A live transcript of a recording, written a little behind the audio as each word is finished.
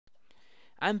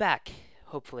I'm back.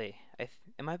 Hopefully.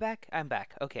 Am I back? I'm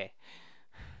back. Okay.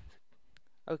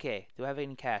 Okay. Do I have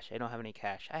any cash? I don't have any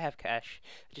cash. I have cash.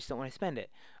 I just don't want to spend it.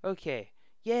 Okay.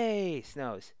 Yay!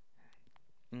 Snows.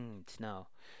 Snow.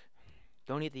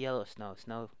 Don't eat the yellow snow.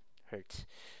 Snow hurts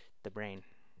the brain.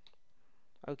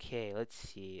 Okay, let's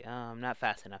see. Not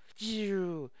fast enough.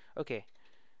 Okay.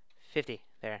 50.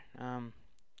 There.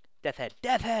 Death head.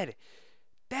 Death head!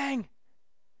 Dang!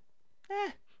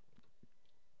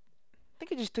 I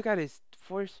think I just took out his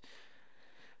force.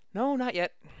 No, not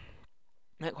yet.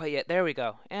 Not quite yet. There we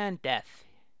go. And death.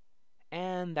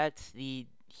 And that's the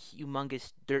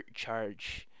humongous dirt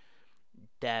charge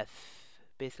death.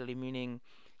 Basically meaning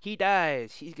he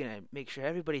dies. He's gonna make sure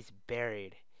everybody's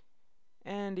buried.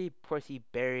 And of course he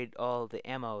buried all the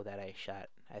ammo that I shot,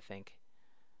 I think.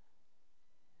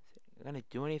 Is it gonna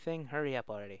do anything? Hurry up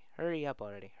already. Hurry up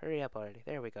already. Hurry up already.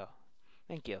 There we go.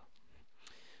 Thank you.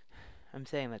 I'm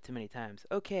saying that too many times.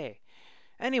 Okay.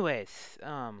 Anyways,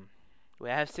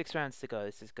 wait, I have 6 rounds to go.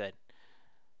 This is good.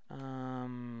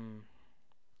 Um,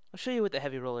 I'll show you what the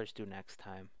heavy rollers do next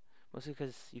time. Mostly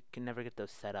because you can never get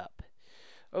those set up.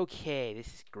 Okay, this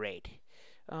is great.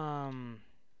 Um,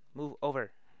 Move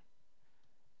over.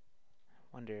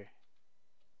 Wonder.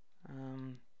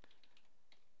 Um,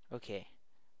 okay.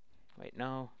 Wait,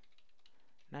 no.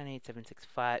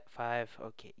 98765.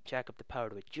 Okay, jack up the power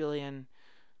to a jillion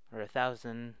or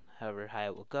 1,000, however high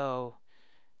it will go.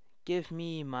 Give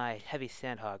me my heavy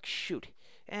sandhog. Shoot.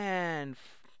 And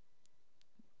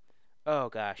oh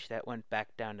gosh, that went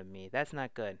back down to me. That's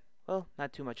not good. Well,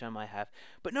 not too much on my half.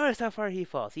 But notice how far he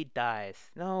falls. He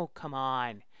dies. No, come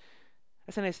on.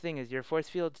 That's the nice thing is your force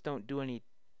fields don't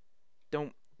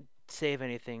save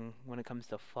anything when it comes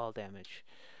to fall damage.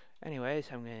 Anyways,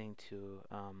 I'm going to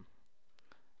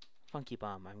funky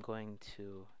bomb. I'm going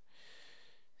to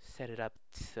set it up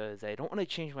so that I don't want to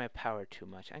change my power too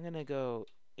much. I'm gonna go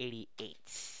 88.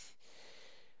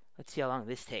 Let's see how long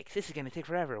this takes. This is gonna take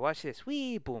forever. Watch this.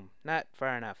 Whee! Boom. Not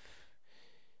far enough.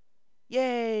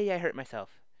 Yay! I hurt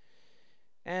myself.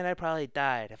 And I probably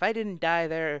died. If I didn't die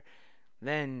there,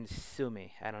 then sue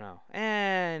me. I don't know.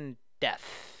 And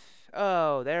death.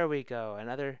 Oh, there we go.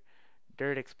 Another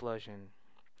dirt explosion.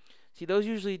 See, those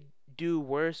usually do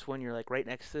worse when you're like right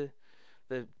next to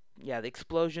the the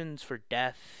explosions for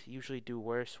death usually do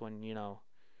worse when,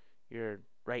 you're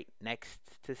right next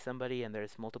to somebody and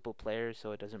there's multiple players,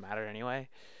 so it doesn't matter anyway.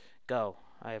 Go.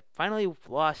 I finally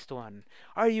lost one.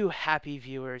 Are you happy,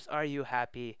 viewers? Are you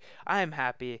happy? I'm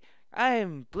happy.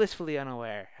 I'm blissfully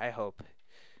unaware, I hope.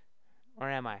 Or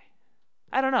am I?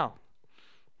 I don't know.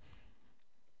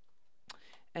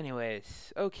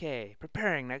 Anyways, okay.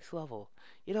 Preparing next level.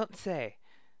 You don't say.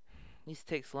 This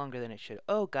takes longer than it should.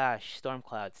 Oh gosh, storm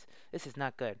clouds. This is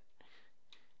not good.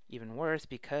 Even worse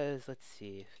because, let's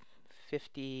see,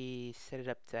 50, set it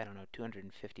up to, I don't know,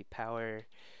 250 power.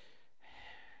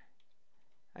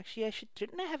 Actually,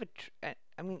 shouldn't I have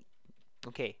I mean,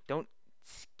 okay, don't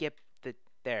skip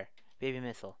there, baby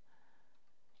missile.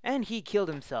 And he killed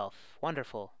himself.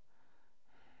 Wonderful.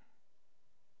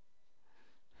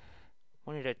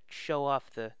 Wanted to show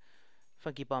off the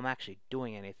funky bomb actually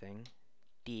doing anything.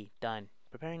 D, done.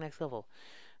 Preparing next level.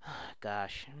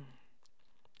 Gosh.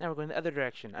 Now we're going the other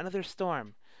direction. Another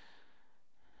storm.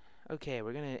 Okay,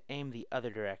 we're gonna aim the other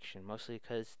direction, mostly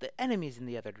because the enemy's in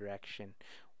the other direction.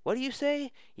 What do you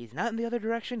say? He's not in the other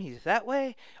direction, he's that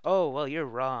way? Oh, well, you're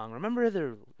wrong. Remember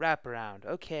the wraparound.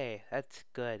 Okay, that's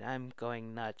good. I'm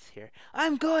going nuts here.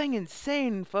 I'm going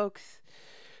insane, folks!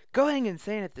 Going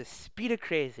insane at the speed of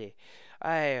crazy.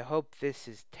 I hope this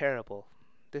is terrible.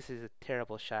 This is a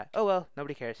terrible shot. Oh well,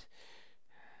 nobody cares.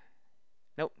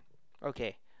 Nope.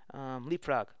 Okay.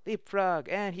 Leapfrog. Leapfrog!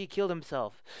 And he killed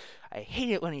himself. I hate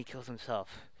it when he kills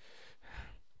himself.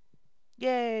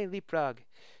 Yay, leapfrog.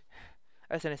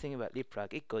 That's the nice thing about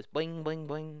leapfrog. It goes boing, boing,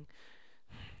 boing.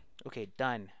 Okay,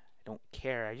 done. I don't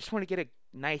care. I just want to get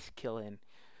a nice kill in.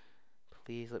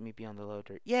 Please let me be on the low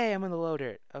dirt. Yay, I'm on the low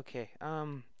dirt. Okay,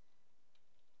 3,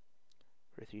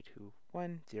 2,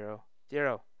 1, 0,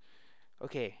 0.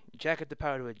 Okay, jack up the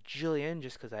power to a jillion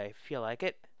just because I feel like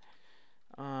it.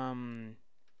 Heavy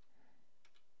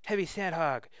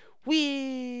sandhog.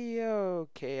 Whee!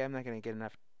 Okay, I'm not gonna get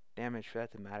enough damage for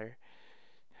that to matter.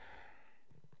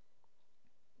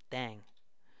 Dang.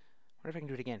 What if I can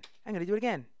do it again? I'm gonna do it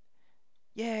again.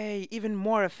 Yay! Even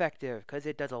more effective, because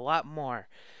it does a lot more.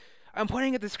 I'm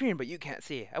pointing at the screen, but you can't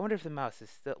see. I wonder if the mouse is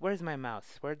still... Where's my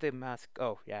mouse? Where'd the mouse...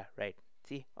 Oh, yeah, right.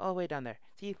 See? All the way down there.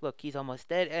 See? Look, he's almost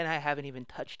dead, and I haven't even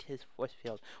touched his force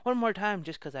field. One more time,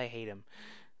 just because I hate him.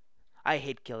 I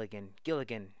hate Gilligan.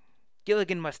 Gilligan.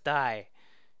 Gilligan must die.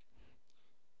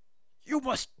 You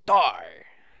must die!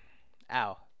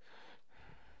 Ow.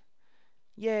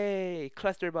 Yay!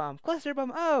 Cluster bomb. Cluster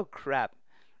bomb. Oh, crap.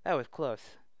 That was close.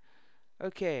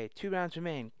 Okay, 2 rounds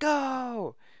remain.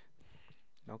 Go!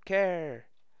 Don't care.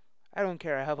 I don't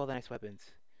care. I have all the nice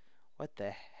weapons. What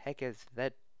the heck is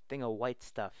that thing of white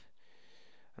stuff?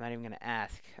 I'm not even gonna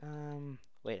ask.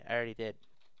 Wait, I already did.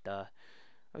 Duh.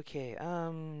 Okay,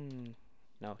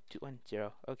 no,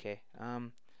 2-1-0. Okay,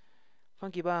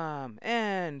 funky bomb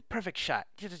and perfect shot.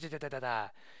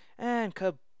 And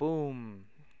kaboom.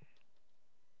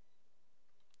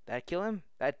 That kill him?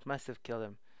 That must have killed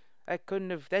him. That couldn't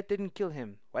have. That didn't kill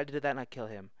him. Why did that not kill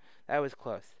him? That was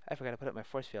close. I forgot to put up my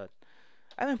force field.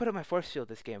 I haven't put up my force field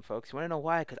this game, folks. You wanna know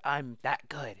why? Because I'm that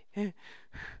good.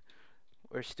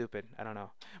 Or stupid. I don't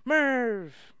know.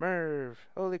 Merv! Merv!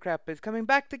 Holy crap, it's coming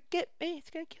back to get me. It's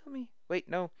gonna kill me. Wait,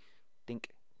 no. Think.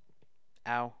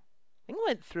 Ow. It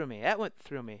went through me. That went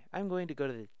through me. I'm going to go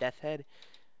to the death head.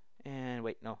 And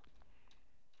wait, no.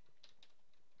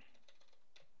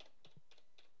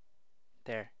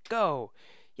 There. Go!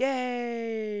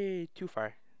 Yay! Too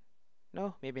far.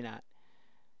 No, maybe not.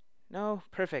 No,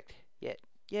 perfect. Yeah.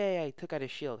 Yay, I took out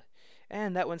his shield.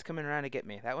 And that one's coming around to get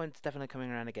me. That one's definitely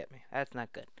coming around to get me. That's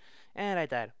not good. And I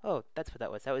died. Oh, that's what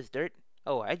that was. That was dirt.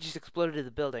 Oh, I just exploded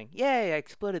the building. Yay, I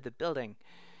exploded the building.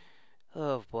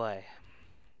 Oh, boy.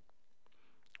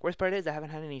 Worst part is I haven't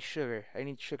had any sugar. I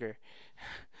need sugar.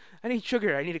 I need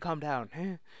sugar. I need to calm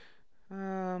down.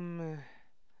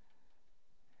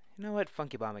 You know what?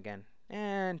 Funky bomb again.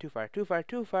 And too far, too far,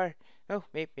 too far. No,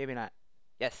 maybe not.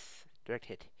 Yes, direct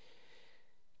hit.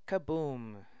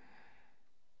 Kaboom.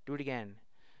 Do it again.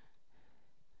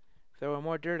 If there were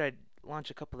more dirt, I'd launch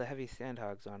a couple of heavy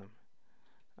sandhogs on him.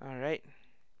 Alright.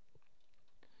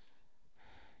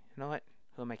 You know what?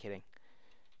 Who am I kidding?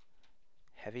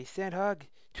 Heavy sandhog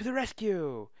to the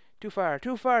rescue! Too far,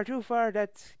 too far, too far.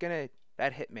 That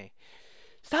hit me.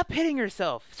 Stop hitting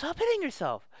yourself! Stop hitting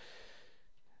yourself!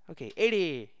 Okay,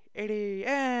 80, 80,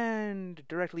 and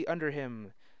directly under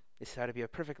him. This ought to be a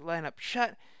perfect lineup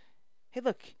shot. Hey,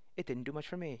 look, it didn't do much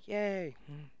for me. Yay!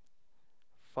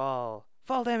 Fall.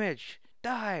 Fall damage!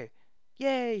 Die!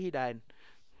 Yay, he died.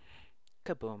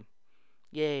 Kaboom.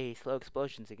 Yay, slow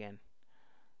explosions again.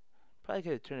 Probably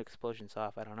could have turned explosions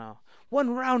off, I don't know.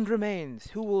 1 round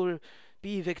remains! Who will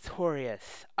be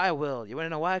victorious? I will. You wanna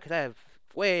know why? Because I have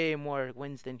way more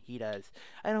wins than he does.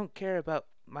 I don't care about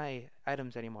my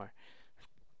items anymore.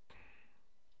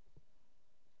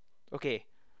 Okay.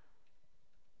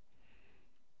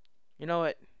 You know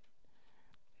what?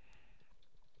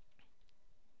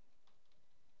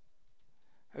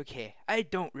 Okay, I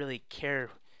don't really care.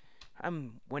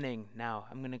 I'm winning now.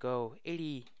 I'm gonna go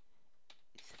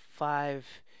 85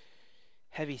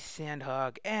 heavy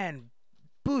sandhog and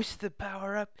boost the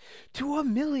power up to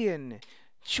 1,000,000.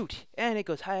 Shoot, and it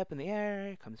goes high up in the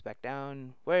air, comes back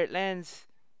down where it lands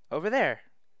over there.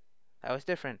 That was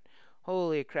different.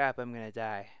 Holy crap, I'm gonna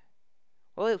die.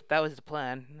 Well, that was the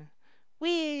plan.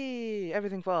 Whee!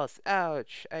 Everything falls.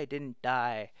 Ouch, I didn't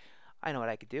die. I know what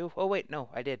I could do. Oh wait, no,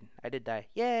 I did. I did die.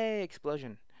 Yay,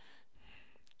 explosion.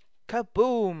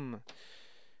 Kaboom!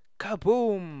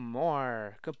 Kaboom!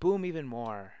 More. Kaboom even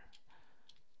more.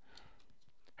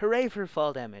 Hooray for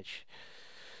fall damage.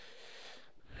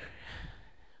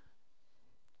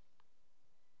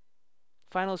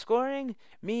 Final scoring,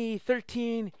 me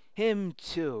 13, him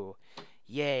 2.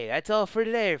 Yay, that's all for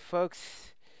today,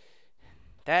 folks.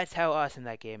 That's how awesome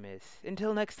that game is.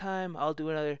 Until next time, I'll do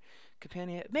another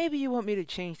companion. Maybe you want me to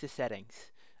change the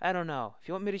settings. I don't know. If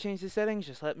you want me to change the settings,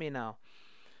 just let me know.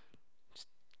 Just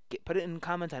put it in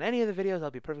comments on any of the videos.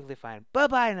 I'll be perfectly fine.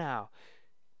 Bye-bye now.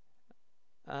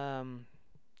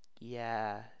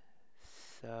 Yeah.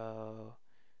 So...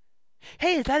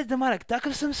 Hey, is that a demonic duck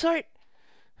of some sort?